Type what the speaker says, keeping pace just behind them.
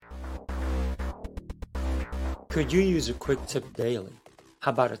Could you use a quick tip daily?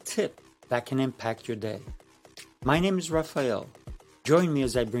 How about a tip that can impact your day? My name is Raphael. Join me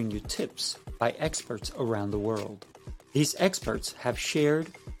as I bring you tips by experts around the world. These experts have shared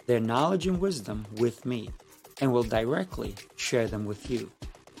their knowledge and wisdom with me and will directly share them with you.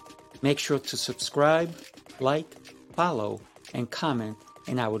 Make sure to subscribe, like, follow, and comment,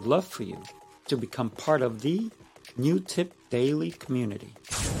 and I would love for you to become part of the New Tip Daily community.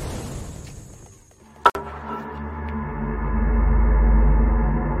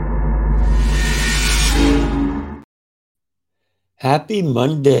 Happy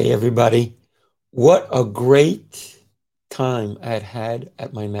Monday, everybody. What a great time I had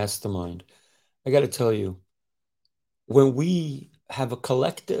at my mastermind. I got to tell you, when we have a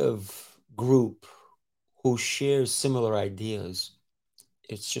collective group who shares similar ideas,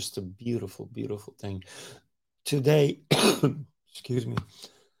 it's just a beautiful, beautiful thing. Today, excuse me, I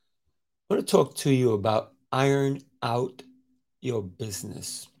want to talk to you about iron out your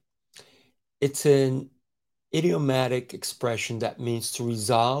business. It's an idiomatic expression that means to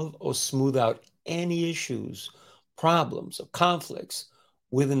resolve or smooth out any issues, problems, or conflicts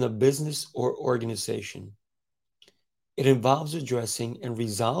within a business or organization. It involves addressing and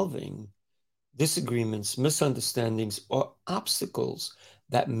resolving disagreements, misunderstandings, or obstacles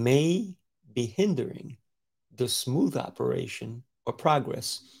that may be hindering the smooth operation or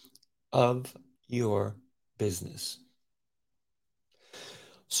progress of your business.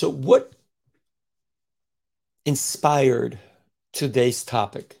 So, what inspired today's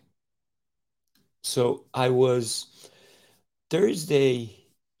topic? So I was Thursday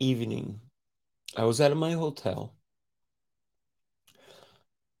evening, I was at my hotel.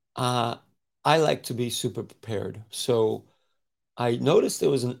 I like to be super prepared. So I noticed there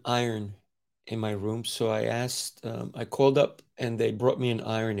was an iron in my room. So I called up and they brought me an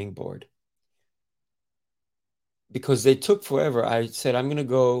ironing board. Because they took forever, I said, I'm going to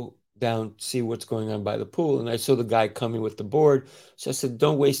go down, see what's going on by the pool. And I saw the guy coming with the board. So I said,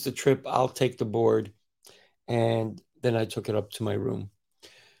 don't waste the trip. I'll take the board. And then I took it up to my room.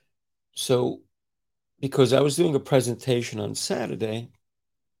 So because I was doing a presentation on Saturday,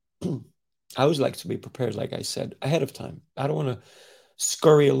 I always like to be prepared, like I said, ahead of time. I don't want to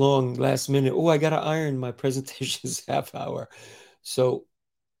scurry along last minute. Oh, I got to iron. My presentation is half hour. So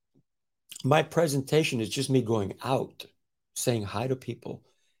my presentation is just me going out, saying hi to people.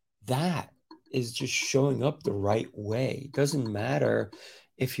 That is just showing up the right way. It doesn't matter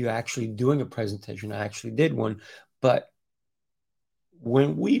if you're actually doing a presentation. I actually did one. But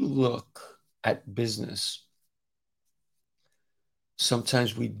when we look at business,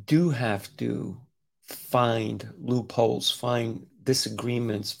 sometimes we do have to find loopholes, find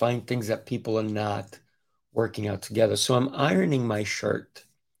disagreements, find things that people are not working out together. So I'm ironing my shirts,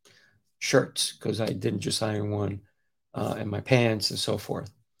 because I didn't just iron one, and my pants and so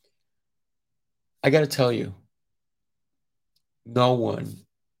forth. I got to tell you, no one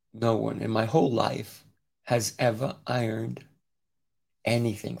in my whole life has ever ironed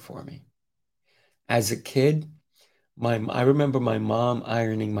anything for me. As a kid, I remember my mom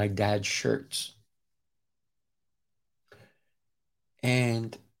ironing my dad's shirts.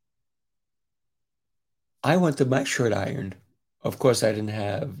 And I wanted my shirt ironed. Of course, I didn't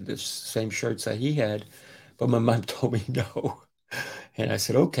have the same shirts that he had, but my mom told me no. And I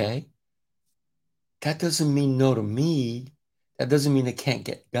said, okay. That doesn't mean no to me. That doesn't mean it can't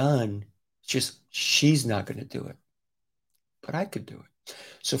get done. It's just she's not going to do it. But I could do it.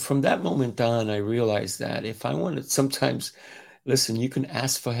 So from that moment on, I realized that if I wanted, sometimes, listen, you can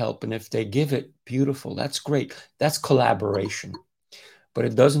ask for help. And if they give it, beautiful. That's great. That's collaboration. But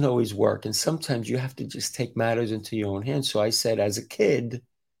it doesn't always work. And sometimes you have to just take matters into your own hands. So I said, as a kid,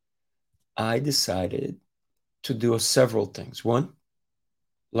 I decided to do several things. One,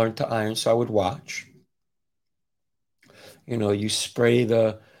 learn to iron. So I would watch. You spray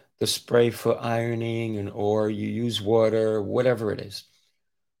the spray for ironing, or you use water, whatever it is.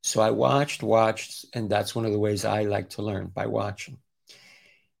 So I watched, and that's one of the ways I like to learn, by watching.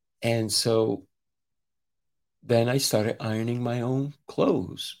 And so then I started ironing my own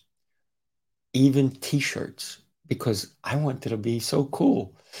clothes, even t-shirts, because I wanted to be so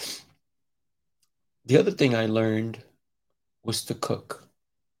cool. The other thing I learned was to cook.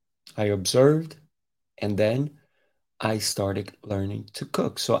 I observed, and then I started learning to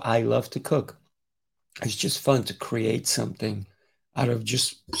cook. So I love to cook. It's just fun to create something out of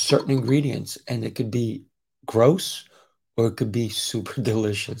just certain ingredients, and it could be gross or it could be super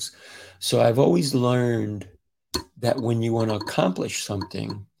delicious. So I've always learned that when you want to accomplish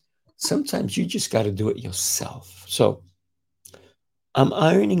something, sometimes you just got to do it yourself. So I'm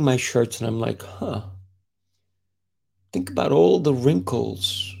ironing my shirts and I'm like, Think about all the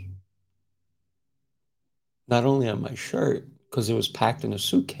wrinkles, not only on my shirt, because it was packed in a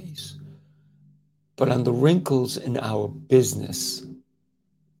suitcase, but on the wrinkles in our business.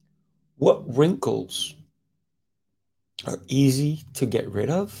 What wrinkles are easy to get rid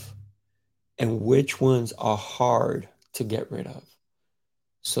of and which ones are hard to get rid of?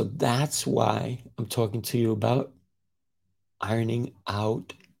 So that's why I'm talking to you about ironing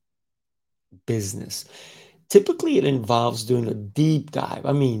out business. Typically, it involves doing a deep dive,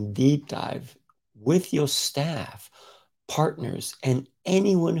 I mean, deep dive with your staff, partners, and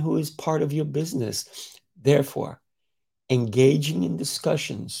anyone who is part of your business. Therefore, engaging in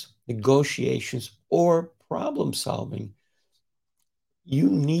discussions, negotiations, or problem solving, you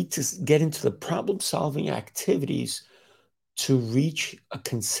need to get into the problem solving activities to reach a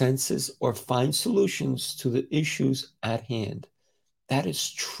consensus or find solutions to the issues at hand. That is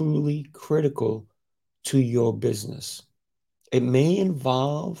truly critical to your business. It may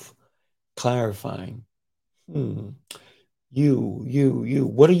involve clarifying, what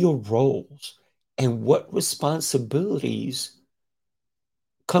are your roles and what responsibilities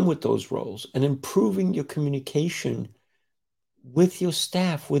come with those roles, and improving your communication with your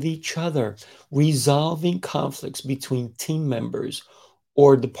staff, with each other, resolving conflicts between team members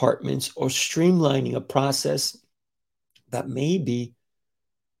or departments, or streamlining a process that maybe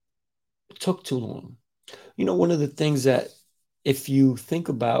took too long. One of the things that, if you think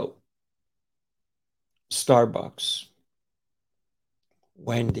about Starbucks,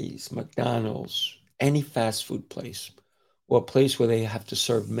 Wendy's, McDonald's, any fast food place, or a place where they have to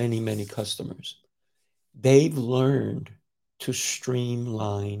serve many, many customers, they've learned to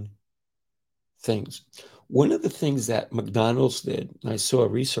streamline things. One of the things that McDonald's did, and I saw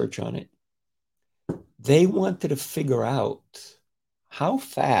research on it, they wanted to figure out how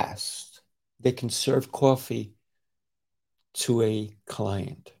fast they can serve coffee to a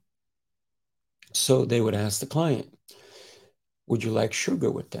client. So they would ask the client, would you like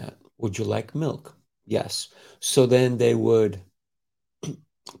sugar with that? Would you like milk? Yes. So then they would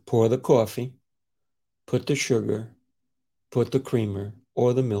pour the coffee, put the sugar, put the creamer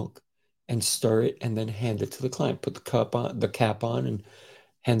or the milk, and stir it, and then hand it to the client. Put the cap on, and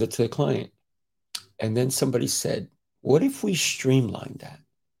hand it to the client. And then somebody said, what if we streamlined that?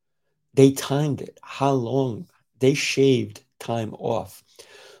 They timed it, how long. They shaved time off.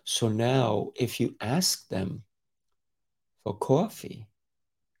 So now if you ask them for coffee,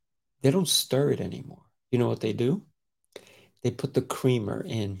 they don't stir it anymore. You know what they do? They put the creamer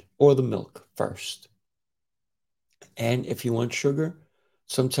in, or the milk first. And if you want sugar,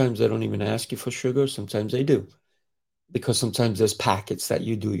 sometimes they don't even ask you for sugar. Sometimes they do, because sometimes there's packets that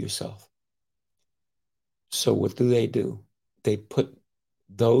you do yourself. So what do? They put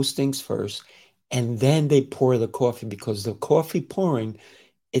those things first, and then they pour the coffee, because the coffee pouring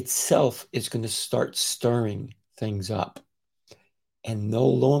itself is going to start stirring things up. And no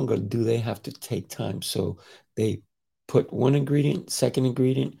longer do they have to take time. So they put one ingredient, second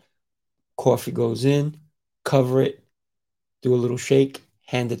ingredient, coffee goes in, cover it, do a little shake,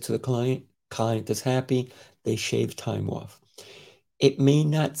 hand it to the client. Client is happy. They shave time off. It may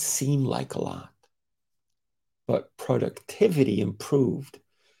not seem like a lot, but productivity improved.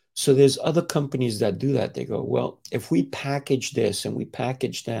 So there's other companies that do that. They go, well, if we package this and we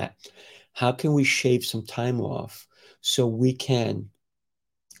package that, how can we shave some time off so we can,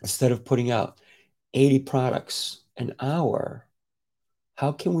 instead of putting out 80 products an hour,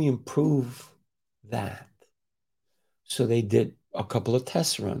 how can we improve that? So they did a couple of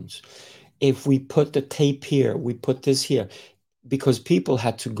test runs. If we put the tape here, we put this here, because people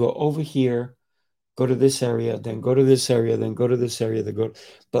had to go over here, go to this area, then go to this area, then go to this area, then go.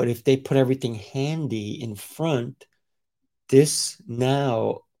 But if they put everything handy in front, this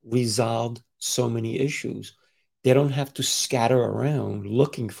now resolved so many issues. They don't have to scatter around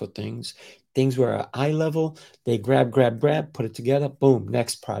looking for things. Things were at eye level. They grab, put it together. Boom,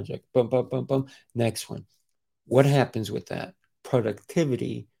 next project. Boom, boom, boom, boom, next one. What happens with that?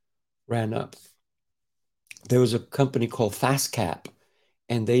 Productivity ran up. There was a company called FastCap,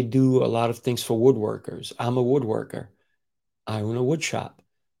 and they do a lot of things for woodworkers. I'm a woodworker. I own a wood shop.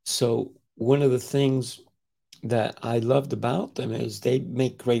 So one of the things that I loved about them is they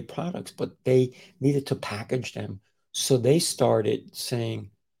make great products, but they needed to package them. So they started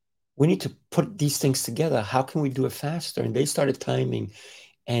saying, we need to put these things together. How can we do it faster? And they started timing.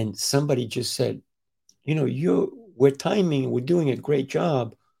 And somebody just said, we're timing, we're doing a great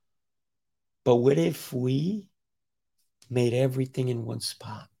job. But what if we made everything in one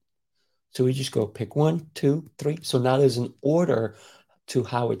spot? So we just go pick one, two, three. So now there's an order to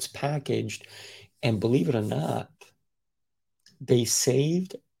how it's packaged. And believe it or not, they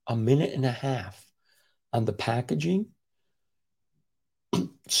saved a minute and a half on the packaging.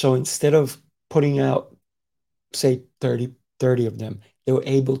 So instead of putting out, say, 30 of them, they were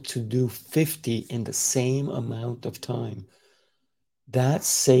able to do 50 in the same amount of time. That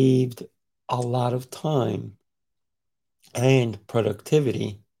saved a lot of time, and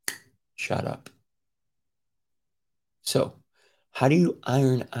productivity shot up. So, how do you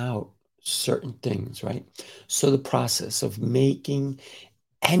iron out certain things, right? So, the process of making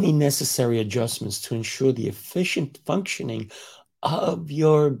any necessary adjustments to ensure the efficient functioning of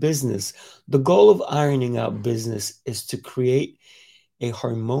your business. The goal of ironing out business is to create a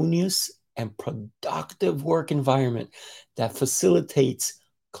harmonious and productive work environment that facilitates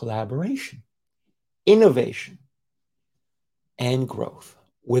collaboration, innovation, and growth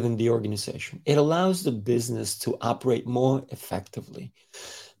within the organization. It allows the business to operate more effectively.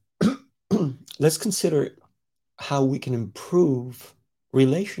 Let's consider how we can improve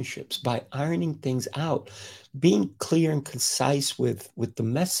relationships by ironing things out, being clear and concise with the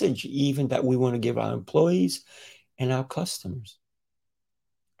message even that we want to give our employees and our customers.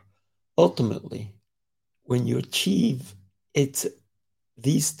 Ultimately, when you achieve it's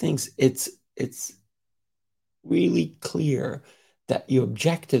these things, it's really clear that your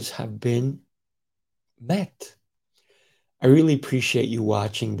objectives have been met. I really appreciate you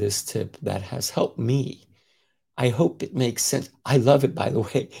watching this tip that has helped me. I hope it makes sense. I love it, by the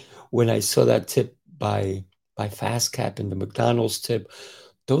way. When I saw that tip by FastCap and the McDonald's tip,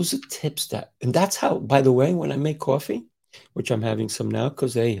 those are tips that, and that's how, by the way, when I make coffee, which I'm having some now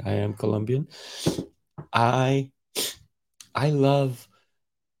because hey, I am Colombian, I I love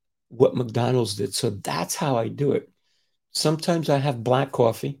what McDonald's did. So that's how I do it. Sometimes I have black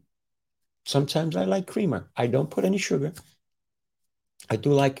coffee. Sometimes I like creamer. I don't put any sugar. I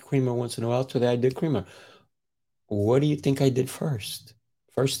do like creamer once in a while. Today I did creamer. What do you think I did first?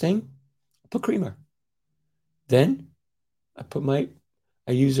 First thing, I put creamer. Then I put my,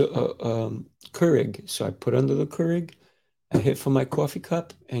 I use a Keurig. So I put under the Keurig, I hit for my coffee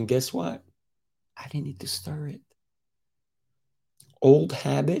cup, and guess what? I didn't need to stir it. Old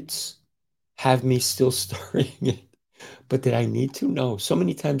habits have me still stirring it. But did I need to? No. So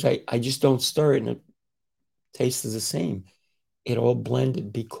many times I just don't stir it and it tastes the same. It all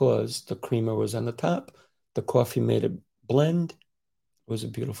blended because the creamer was on the top. The coffee made it blend. It was a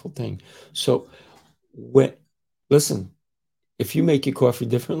beautiful thing. So when listen, if you make your coffee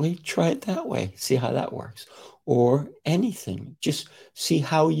differently, try it that way. See how that works. Or anything. Just see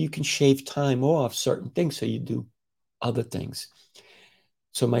how you can shave time off certain things so you do other things.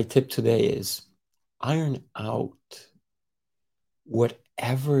 So my tip today is iron out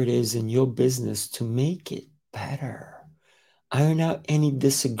whatever it is in your business to make it better. Iron out any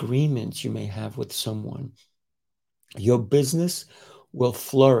disagreements you may have with someone. Your business will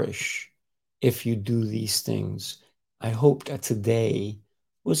flourish if you do these things. I hope that today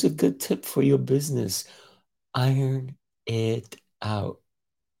was a good tip for your business. Iron it out.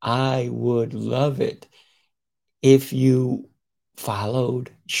 I would love it if you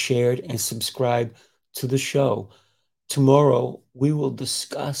followed, shared, and subscribed to the show. Tomorrow, we will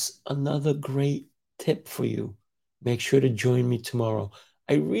discuss another great tip for you. Make sure to join me tomorrow.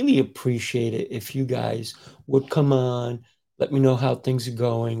 I really appreciate it if you guys would come on, let me know how things are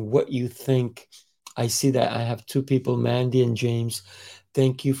going, what you think. I see that I have two people, Mandy and James.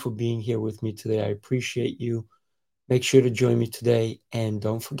 Thank you for being here with me today. I appreciate you. Make sure to join me today. And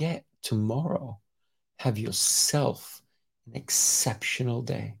don't forget, tomorrow, have yourself an exceptional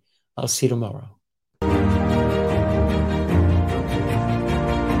day. I'll see you tomorrow.